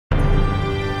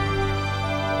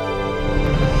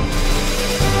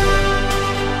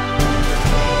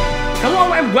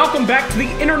and welcome back to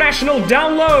the International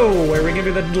Down Low, where we give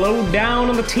you the lowdown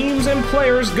on the teams and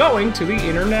players going to the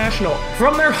International.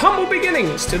 From their humble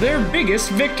beginnings to their biggest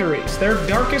victories, their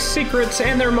darkest secrets,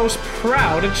 and their most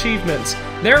proud achievements.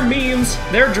 Their memes,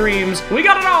 their dreams, we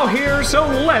got it all here, so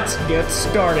let's get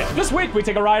started. This week, we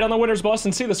take a ride on the winner's bus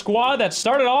and see the squad that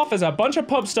started off as a bunch of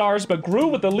pub stars, but grew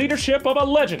with the leadership of a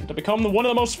legend to become one of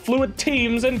the most fluid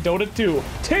teams in Dota 2.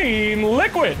 Team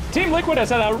Liquid! Team Liquid has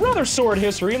had a rather sordid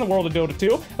history in the world of Dota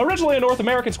 2. Originally a North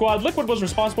American squad, Liquid was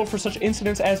responsible for such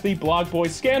incidents as the Blog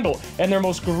Boys scandal, and their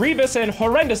most grievous and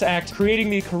horrendous act,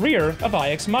 creating the career of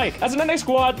IX Mike. As an NA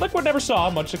squad, Liquid never saw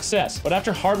much success, but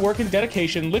after hard work and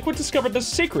dedication, Liquid discovered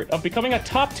the secret of becoming a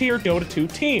top-tier Dota 2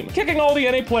 team, kicking all the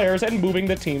NA players and moving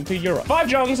the team to Europe.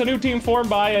 5Jungs, a new team formed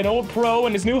by an old pro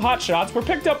and his new hotshots, were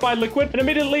picked up by Liquid and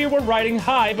immediately were riding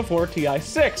high before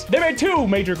TI6. They made 2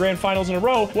 major grand finals in a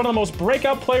row. One of the most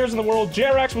breakout players in the world,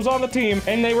 JerAx, was on the team,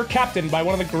 and they were captained by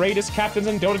one of the greatest captains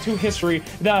in Dota 2 history,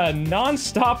 the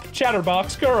non-stop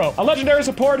chatterbox Kuro, a legendary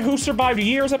support who survived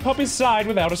years at Puppey's side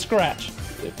without a scratch.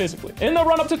 Physically. In the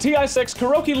run-up to TI6,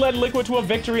 Kuroki led Liquid to a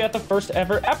victory at the first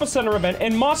ever Epicenter event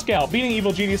in Moscow, beating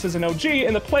Evil Geniuses and OG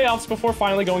in the playoffs before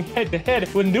finally going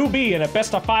head-to-head with Newbie in a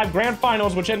best-of-5 grand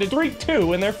finals, which ended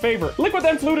 3-2 in their favor. Liquid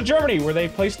then flew to Germany, where they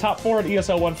placed top 4 at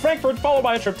ESL 1 Frankfurt, followed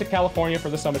by a trip to California for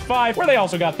the Summit 5, where they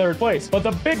also got 3rd place. But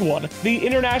the big one, the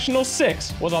International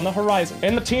 6, was on the horizon,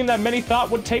 and the team that many thought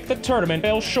would take the tournament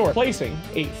fell short, placing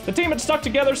 8th. The team had stuck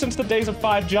together since the days of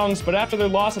 5Jungs, but after their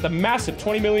loss at the massive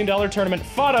 $20 million tournament,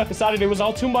 Fada decided it was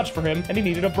all too much for him and he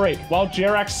needed a break, while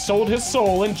JerAx sold his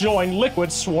soul and joined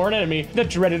Liquid's sworn enemy, the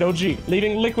dreaded OG,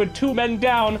 leaving Liquid 2 men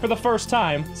down for the first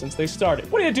time since they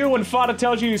started. What do you do when Fada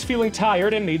tells you he's feeling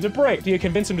tired and needs a break? Do you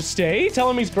convince him to stay? Tell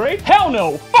him he's great? Hell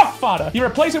no! Fuck Fada! You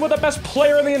replace it with the best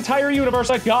player in the entire universe,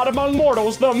 a god among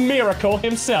mortals, the Miracle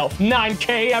himself,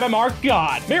 9K MMR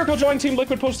God. Miracle joined Team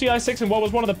Liquid post TI6 in what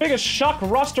was one of the biggest shock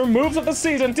roster moves of the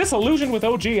season, disillusioned with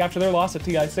OG after their loss at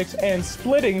TI6 and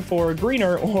splitting for greener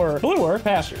or bluer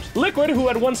pastures. Liquid, who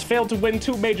had once failed to win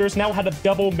 2 majors, now had a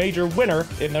double major winner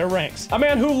in their ranks. A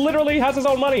man who literally has his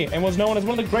own money and was known as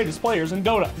one of the greatest players in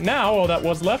Dota. Now, all that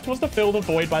was left was to fill the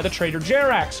void by the traitor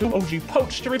JerAx, who OG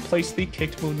poached to replace the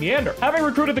kicked Moon Meander. Having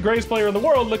recruited the greatest player in the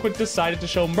world, Liquid decided to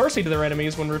show mercy to their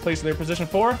enemies when replacing their position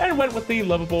 4 and went with the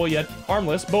lovable yet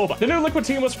harmless Boba. The new Liquid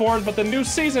team was formed, but the new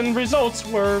season results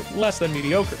were less than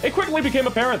mediocre. It quickly became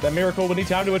apparent that Miracle would need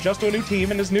time to adjust to a new team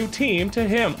and his new team to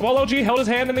him. While OG held his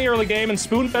hand in the early game and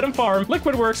spoon-fed him farm,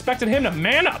 Liquid were expecting him to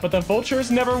man up, but the Vultures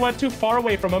never went too far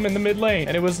away from him in the mid lane,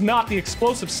 and it was not the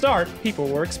explosive start people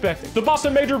were expecting. The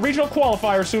Boston Major regional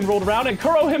qualifier soon rolled around, and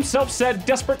Kuro himself said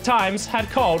desperate times had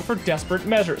called for desperate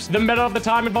measures. The meta of the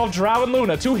time involved Drow and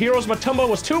Luna, 2 heroes Matumba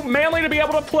was too manly to be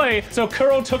able to play, so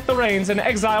Kuro took the reins and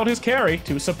exiled his carry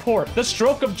to support. The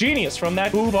stroke of genius from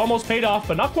that move almost paid off,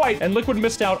 but not quite, and Liquid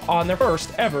missed out on their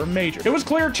first ever major. It was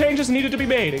clear changes needed to be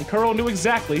made, and Kuro knew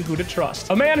exactly who to trust.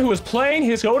 A man who was playing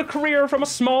his Dota career from a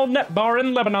small net bar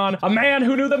in Lebanon, a man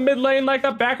who knew the mid lane like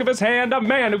the back of his hand, a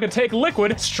man who could take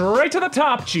Liquid straight to the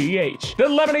top, GH. The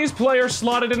Lebanese player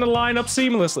slotted in the lineup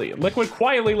seamlessly. Liquid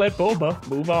quietly let Boba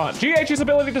move on. GH's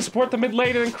ability to support the mid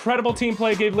lane and incredible team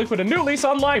play gave Liquid a new lease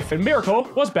on life, and Miracle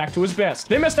was back to his best.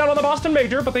 They missed out on the Boston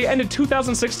Major, but they ended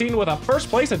 2016 with a first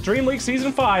place at Dream League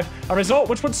Season 5, a result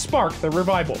which would spark their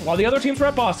revival. While the other teams were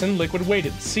at Boston, Liquid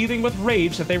waited, seething with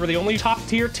rage that they were the only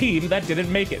top-tier team that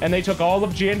didn't make it, and they took all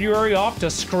of January off to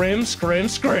scrim.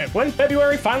 When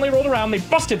February finally rolled around, they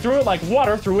busted through it like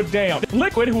water through a dam.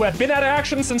 Liquid, who had been out of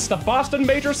action since the Boston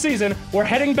Major season, were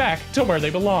heading back to where they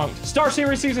belonged. Star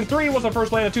Series Season 3 was their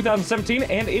first LAN of 2017,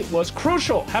 and it was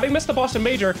crucial. Having missed the Boston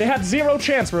Major, they had 0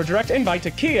 chance for a direct invite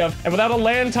to Kiev, and without a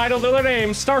LAN title to their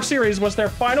name, Star Series was their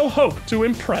final hope to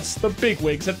impress the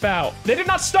bigwigs at Valve. They did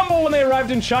not stumble when they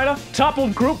arrived in China,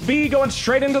 toppled Group B going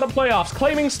straight into the playoffs,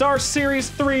 claiming Star Series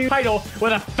 3 title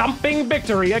with a thumping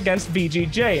victory against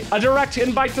VGJ. A direct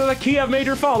invite to the Kiev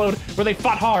Major followed, where they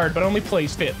fought hard but only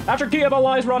placed 5th. After Kiev, all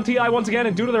eyes were on TI once again,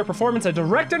 and due to their performance, a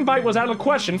direct invite was out of the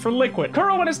question for Liquid.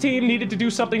 Kuro and his team needed to do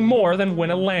something more than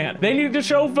win a LAN. They needed to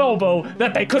show Volvo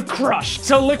that they could crush.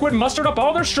 So Liquid mustered up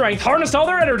all their strength, harnessed all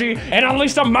their energy, and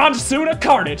unleashed a monsoon of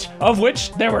carnage, of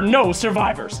which there were no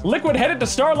survivors. Liquid headed to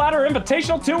Star Ladder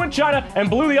Invitational 2 in China and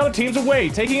blew the other teams away,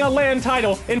 taking a LAN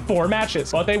title in 4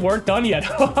 matches. But they weren't done yet.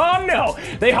 Oh no!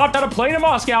 They hopped out a plane in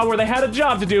Moscow where they had a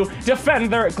job to do,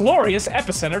 defend their glorious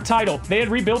Epicenter title. They had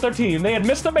rebuilt their team, they had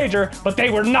missed the major, but they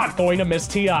were not going to miss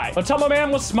TI. Matuma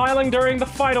Man was smiling during the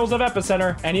finals of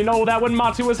Epicenter, and you know that when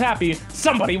Matu was happy,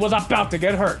 somebody was about to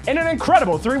get hurt. In an incredible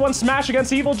incredible 3-1 smash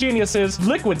against Evil Geniuses,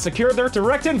 Liquid secured their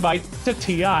direct invite to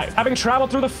TI. Having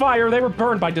traveled through the fire, they were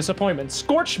burned by disappointment,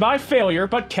 scorched by failure,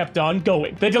 but kept on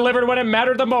going. They delivered when it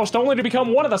mattered the most, only to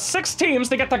become one of the 6 teams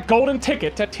to get the golden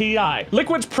ticket to TI.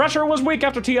 Liquid's pressure was weak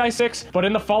after TI6, but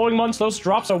in the following months, those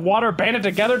drops of water banded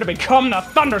together to become the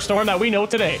thunderstorm that we know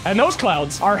today. And those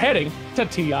clouds are heading to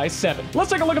TI7.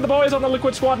 Let's take a look at the boys on the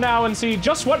Liquid squad now and see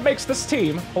just what makes this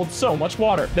team hold so much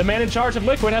water. The man in charge of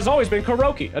Liquid has always been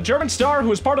KuroKy, a German star who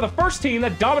was part of the first team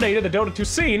that dominated the Dota 2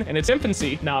 scene in its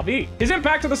infancy, Na'Vi. His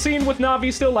impact to the scene with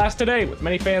Na'Vi still lasts today, with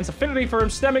many fans' affinity for him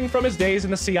stemming from his days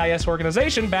in the CIS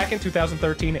organization back in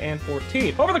 2013 and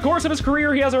 14. Over the course of his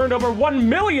career, he has earned over $1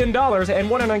 million and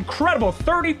won an incredible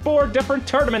 34 different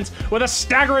tournaments with a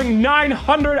staggering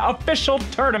 900 official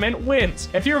tournament wins.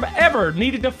 If you've ever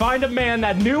needed to find a man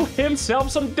that knew himself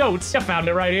some dotes, you found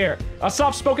it right here. A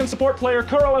soft-spoken support player,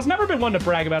 Kuro has never been one to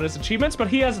brag about his achievements, but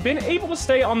he has been able to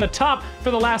stay on the top for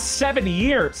the last 7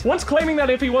 years. Once claiming that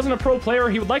if he wasn't a pro player,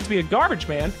 he would like to be a garbage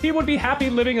man, he would be happy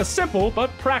living a simple but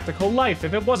practical life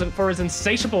if it wasn't for his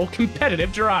insatiable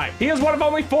competitive drive. He is one of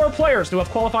only 4 players to have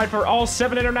qualified for all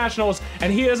 7 internationals,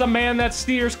 and he is a man that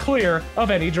steers clear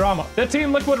of any drama. The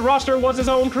Team Liquid roster was his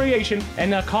own creation,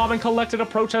 and a calm and collected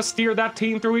approach has steered that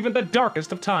team through even the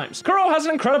darkest of times. Kuro has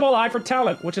an incredible eye for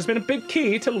talent, which has been a big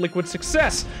key to Liquid's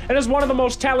success, and is one of the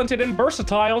most talented and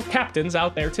versatile captains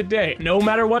out there today. No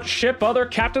matter what ship other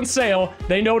captains sail,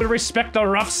 they know to respect the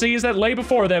rough seas that lay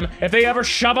before them if they ever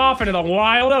shove off into the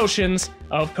wild oceans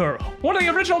of Kuro. One of the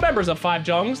original members of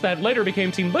 5Jungs that later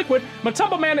became Team Liquid,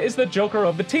 Matumba Man is the joker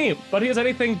of the team, but he is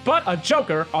anything but a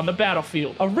joker on the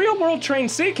battlefield. A real-world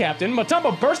trained sea captain,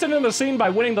 Matumba burst into the scene by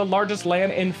winning the largest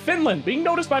LAN in Finland, being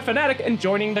noticed by Fnatic and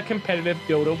joining the competitive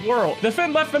Dota world. The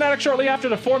Finn left Fnatic shortly after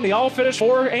to form the all-Finnish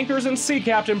 4 anchors and sea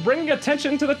captain, bringing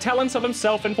attention to the talents of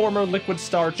himself and former Liquid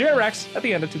star JerAx at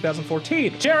the end of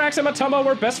 2014. JerAx and Matumba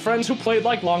were best friends who played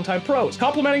like longtime pros,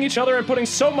 complimenting each other and putting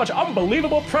so much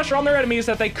unbelievable pressure on their enemies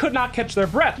that they could not catch their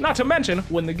breath, not to mention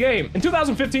win the game. In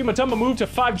 2015, Matumba moved to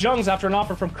 5Jungs after an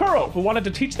offer from Kuro, who wanted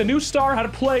to teach the new star how to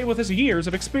play with his years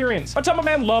of experience. Matumba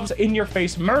Man loves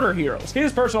in-your-face murder heroes.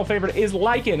 His personal favorite is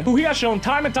Lycan, who he has shown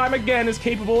time and time again is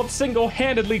capable of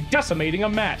single-handedly decimating a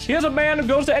match. He is a man who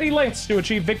goes to any lengths to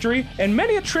achieve victory, and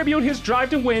many attribute his drive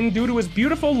to win due to his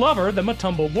beautiful lover, the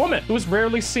Matumba woman, who is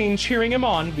rarely seen cheering him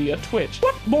on via Twitch.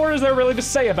 What more is there really to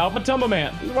say about Matumba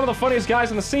Man? He's one of the funniest guys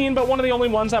in the scene, but one of the only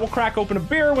ones that will crack open a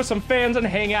beer with some fans and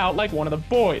hang out like one of the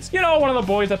boys. You know, one of the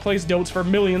boys that plays Dotes for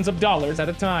millions of dollars at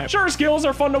a time. Sure, his skills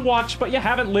are fun to watch, but you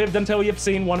haven't lived until you've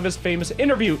seen one of his famous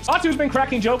interviews. Atu's been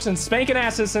cracking jokes and spanking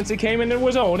asses since he came into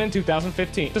his own in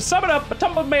 2015. To sum it up,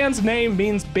 Matumba Man's name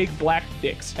means big black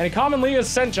dicks, and he commonly is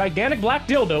sent gigantic black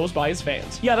dildos by his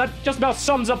fans. Yeah, that just about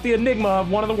sums up the enigma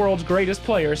of one of the world's greatest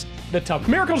players, the Tump.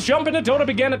 Miracle's jump into Dota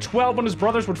began at 12 when his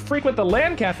brothers would frequent the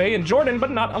LAN cafe in Jordan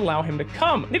but not allow him to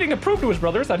come. Needing to prove to his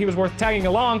brothers that he was worth tagging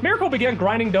along, Miracle began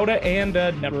grinding Dota and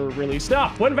never really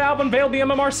stopped. When Valve unveiled the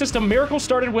MMR system, Miracle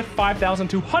started with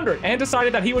 5,200 and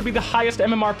decided that he would be the highest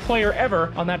MMR player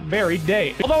ever on that very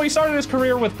day. Although he started his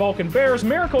career with Balkan Bears,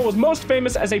 Miracle was most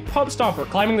famous as a pub stomper,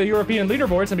 climbing the European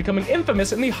leaderboards and becoming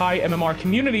infamous in the high MMR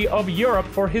community of Europe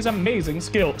for his amazing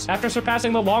skills. After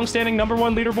surpassing the long-standing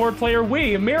 #1 leaderboard player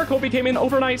Wii, Miracle became an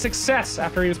overnight success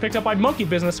after he was picked up by Monkey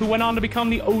Business, who went on to become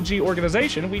the OG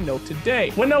organization we know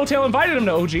today. When NoTail invited him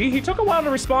to OG, he took a while to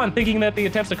respond, thinking that the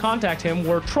attempts to contact him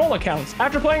were troll accounts.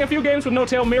 After playing a few games with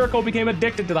NoTail, Miracle became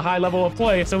addicted to the high level of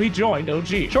play, so he joined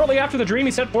OG. Shortly after the dream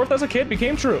he set forth as a kid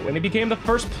became true, and he became the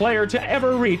first player to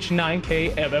ever reach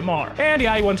 9K MMR. And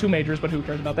yeah, he won 2 majors, but who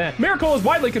cares about that? Miracle is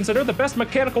widely considered the best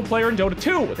mechanical player in Dota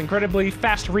 2, with incredibly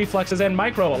fast reflexes and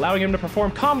micro, allowing him to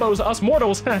perform combos us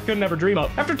mortals could never dream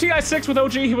of. After TI6 with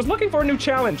OG, he was looking for a new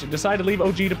challenge and decided to leave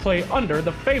OG to play under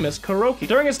the famous KuroKy.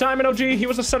 During his time in OG, he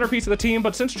was the centerpiece of the team,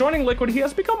 but since joining Liquid, he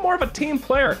has become more of a team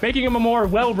player, making him a more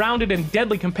well-rounded and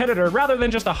deadly competitor rather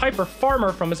than just a hyper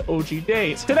farmer from his OG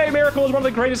days. Today, Miracle is one of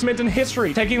the greatest mids in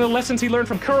history, taking the lessons he learned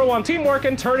from Kuro on teamwork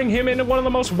and turning him into one of the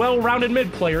most well-rounded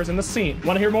mid players in the scene.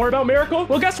 Want to hear more about Miracle?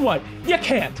 Well, guess what? You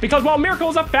can't, because while Miracle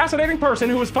is a fascinating person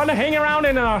who is fun to hang around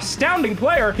and an astounding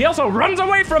player, he also runs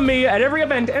away from me at every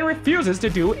event and refuses to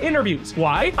do interviews.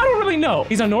 Why? I don't really know.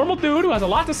 He's a normal dude who has a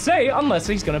lot to say unless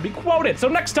he's gonna be quoted. So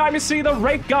next time you see the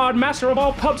Rake God, master of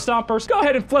all pub stompers, go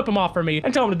ahead and flip him off for me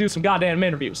and tell him to do some goddamn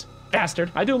interviews.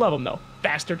 Bastard. I do love him though.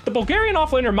 bastard. The Bulgarian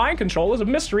offlaner Mind Control is a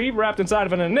mystery wrapped inside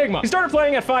of an enigma. He started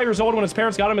playing at 5 years old when his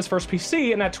parents got him his first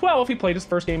PC, and at 12 he played his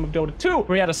first game of Dota 2,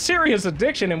 where he had a serious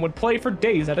addiction and would play for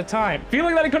days at a time.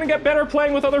 Feeling that he couldn't get better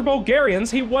playing with other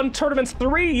Bulgarians, he won tournaments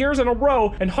 3 years in a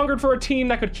row and hungered for a team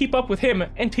that could keep up with him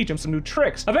and teach him some new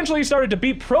tricks. Eventually he started to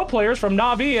beat pro players from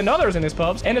Na'Vi and others in his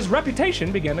pubs, and his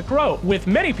reputation began to grow, with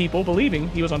many people believing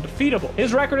he was undefeatable.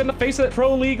 His record in the FACEIT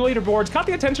Pro League leaderboards caught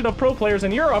the attention of pro players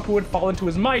in Europe who would fall into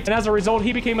his might, and as a result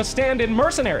he became a stand-in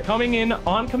mercenary, coming in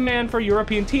on command for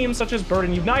European teams such as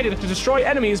Burden United to destroy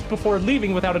enemies before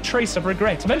leaving without a trace of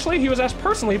regret. Eventually he was asked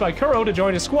personally by Kuro to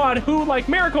join his squad, who, like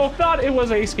Miracle, thought it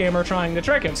was a scammer trying to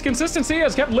trick him. His consistency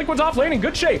has kept Liquid's offlane in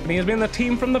good shape, and he has been in the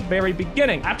team from the very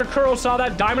beginning, after Kuro saw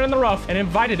that diamond in the rough and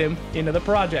invited him into the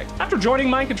project. After joining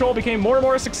Mind Control became more and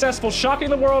more successful, shocking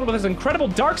the world with his incredible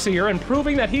Darkseer and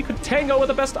proving that he could tango with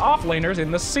the best offlaners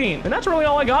in the scene. And that's really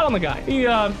all I got on the guy.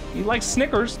 He likes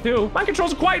Snickers too. Mind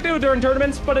Control's a quiet dude during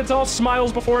tournaments, but it's all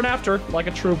smiles before and after, like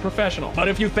a true professional. But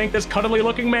if you think this cuddly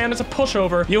looking man is a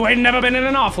pushover, you ain't never been in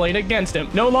an offlane against him.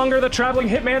 No longer the traveling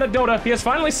hitman of Dota, he has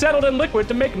finally settled in Liquid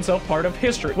to make himself part of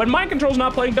history. When Mind Control's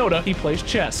not playing Dota, he plays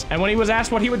chess. And when he was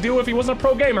asked what he would do if he wasn't a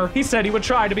pro gamer, he said he would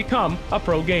try to become a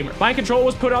pro gamer. Mind Control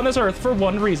was put on this earth for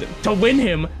one reason: to win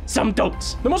him some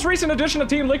dotes. The most recent addition to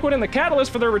Team Liquid and the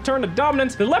catalyst for their return to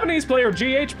dominance, the Lebanese player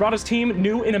GH brought his team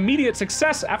new and immediate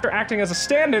success after acting as a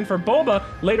stand-in for Boba,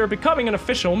 later becoming an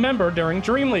official member during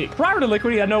Dream League. Prior to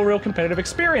Liquid, he had no real competitive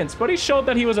experience, but he showed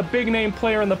that he was a big-name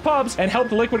player in the pubs and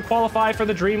helped Liquid qualify for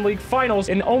the Dream League finals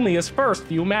in only his first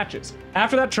few matches.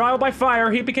 After that trial by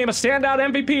fire, he became a standout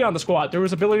MVP on the squad through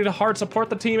his ability to hard support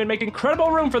the team and make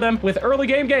incredible room for them with early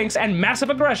game ganks and massive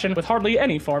aggression with hardly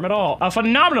any farm at all. A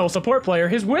phenomenal support player,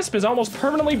 his Wisp is almost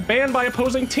permanently banned by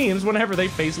opposing teams whenever they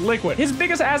face Liquid. His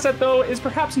biggest asset, though, is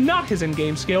perhaps not his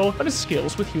in-game skill, but his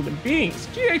skills with human beings.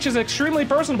 GH is extremely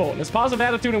personable, and his positive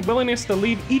attitude and willingness to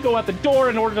leave ego at the door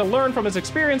in order to learn from his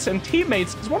experience and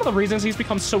teammates is one of the reasons he's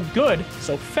become so good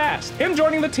so fast. Him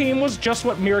joining the team was just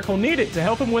what Miracle needed to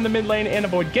help him win the mid lane and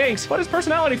avoid ganks, but his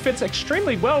personality fits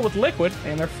extremely well with Liquid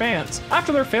and their fans.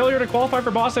 After their failure to qualify for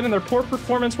Boston and their poor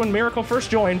performance when Miracle first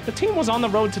joined, the team was on the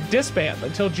road to disband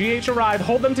until GH arrived,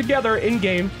 hold them together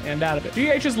in-game and out of it.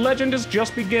 GH's legend is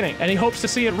just beginning, and he hopes to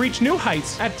see it reach new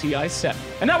heights at TI7.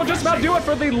 And that will just about do it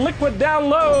for the Liquid Down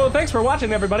Low. Thanks for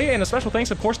watching, everybody, and a special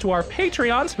thanks, of course, to our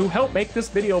Patreons who help make this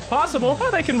video possible.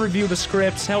 They can review the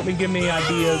scripts, help me give me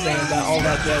ideas, and all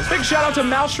that jazz. Big shout out to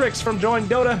Moustrix from Join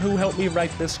Dota, who helped me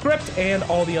write this script, and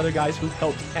all the other guys who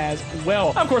helped as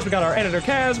well. Of course, we got our editor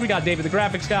Kaz, we got David the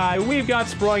graphics guy, we've got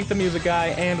Sproink the music guy,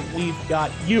 and we've got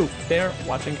you there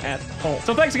watching at home.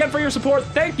 So thanks again for your support.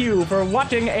 Thank you for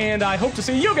watching, and I hope to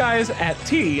see you guys at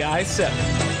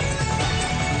TI7.